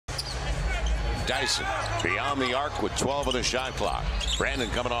Dyson beyond the arc with 12 on the shot clock. Brandon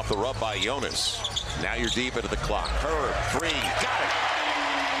coming off the rub by Jonas. Now you're deep into the clock. Herb, three, got it.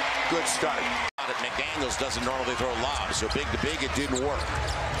 Good start. McDaniels doesn't normally throw lobs, so big to big, it didn't work.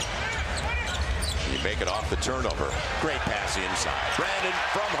 You make it off the turnover. Great pass inside. Brandon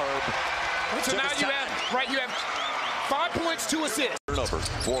from Herb. So now you have 5 points, 2 assists. Turnover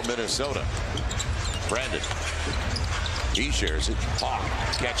for Minnesota. Brandon. He shares it. Hawk,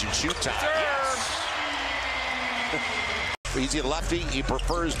 catch and shoot time. Yes. He's a lefty. He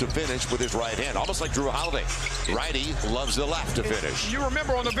prefers to finish with his right hand, almost like Drew Holiday. Righty loves the left to finish. You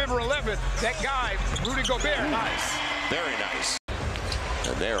remember on November 11th, that guy, Rudy Gobert. Nice. Very nice.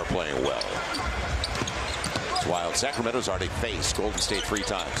 And they are playing well. It's wild. Sacramento's already faced Golden State 3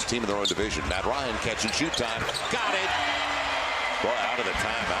 times. Team in their own division. Matt Ryan, catch and shoot time. Got it. Well, out of the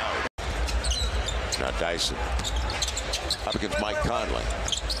timeout. Now Dyson. Up against Mike Conley.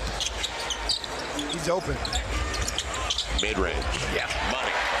 He's open. Mid-range. Yeah.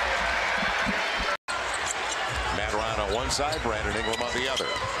 Money. Matt Ryan on one side, Brandon Ingram on the other.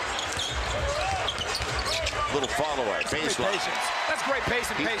 Little follow-away. Baseline. That's great pace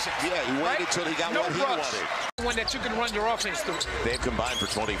and patience. Yeah, he waited till he got what he wanted. One that you can run your offense through. They've combined for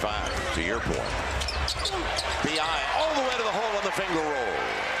 25, to your point. B.I. all the way to the hole on the finger roll.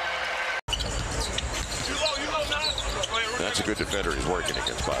 That's a good defender he's working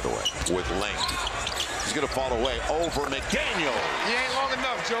against, by the way, with length. He's going to fall away over McDaniel. He ain't long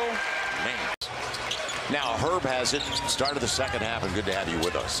enough, Joe. Man. Now, Herb has it. Start of the second half, and good to have you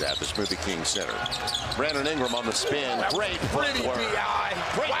with us at the Smoothie King Center. Brandon Ingram on the spin. Great pretty B.I.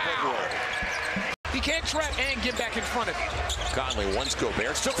 Great wow. He can't trap and get back in front of him. Conley, once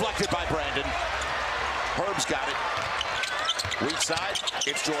Gobert. It's deflected by Brandon. Herb's got it. Weak side,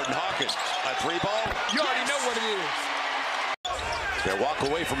 it's Jordan Hawkins. A 3-ball. You already know what it is. They walk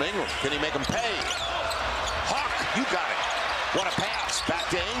away from Ingram. Can he make him pay? Hawk, you got it. What a pass. Back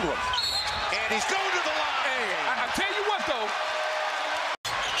to Ingram. And he's going to the line. Hey, I'll tell you what, though.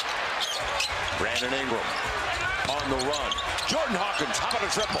 Brandon Ingram on the run. Jordan Hawkins, how about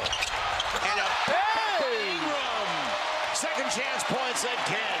a triple? And a Ingram. Second chance points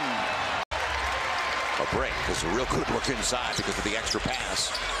again. A break, because a real good look inside because of the extra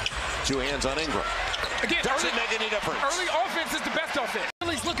pass. 2 hands on Ingram. Again, doesn't make any difference. Early offense is the best offense. All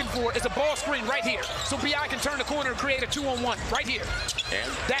he's looking for is a ball screen right here, so B.I. can turn the corner and create a 2-on-1 right here. And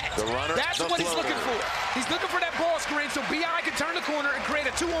the runner, that's what he's looking for. He's looking for that ball screen so B.I. can turn the corner and create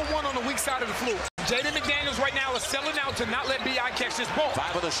a 2-on-1 on the weak side of the floor. Jaden McDaniels right now is selling out to not let B.I. catch this ball.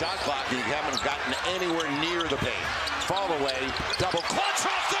 5 on the shot clock, and you haven't gotten anywhere near the paint. Fall away, double clutch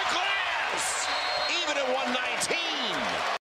off the